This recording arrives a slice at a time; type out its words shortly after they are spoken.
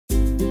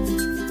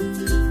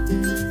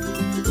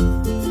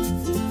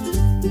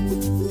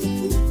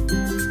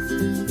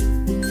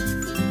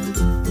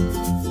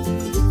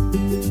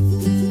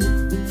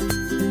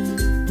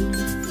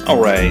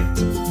Alright,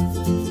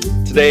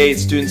 today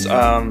students,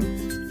 I'm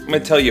going to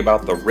tell you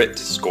about the RIT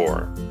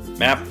score.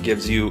 MAP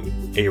gives you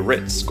a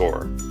RIT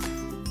score.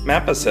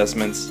 MAP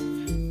assessments,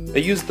 they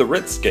use the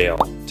RIT scale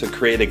to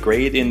create a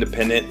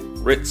grade-independent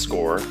RIT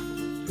score,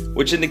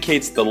 which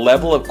indicates the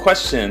level of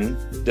question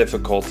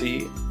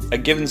difficulty a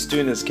given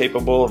student is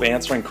capable of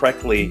answering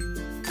correctly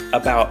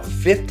about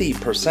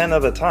 50%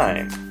 of the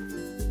time.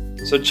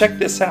 So check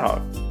this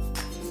out.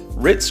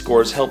 RIT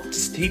scores help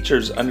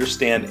teachers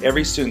understand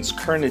every student's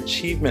current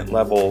achievement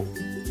level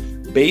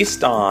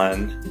based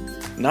on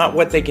not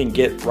what they can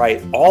get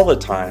right all the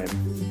time,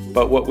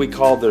 but what we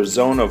call their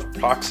zone of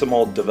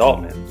proximal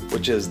development,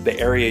 which is the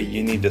area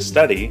you need to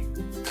study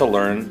to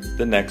learn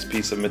the next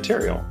piece of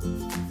material.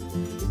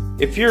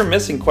 If you're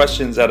missing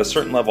questions at a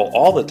certain level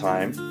all the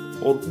time,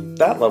 well,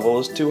 that level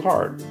is too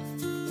hard.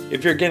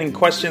 If you're getting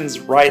questions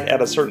right at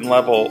a certain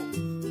level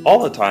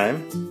all the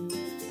time,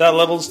 that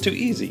level is too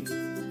easy.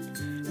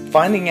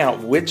 Finding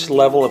out which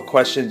level of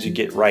questions you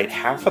get right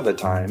half of the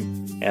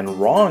time and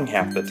wrong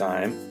half the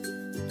time,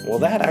 well,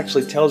 that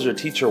actually tells your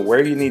teacher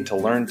where you need to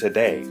learn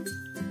today.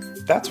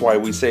 That's why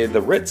we say the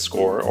RIT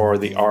score, or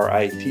the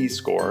RIT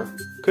score,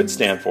 could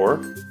stand for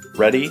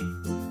Ready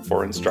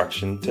for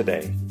Instruction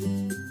Today.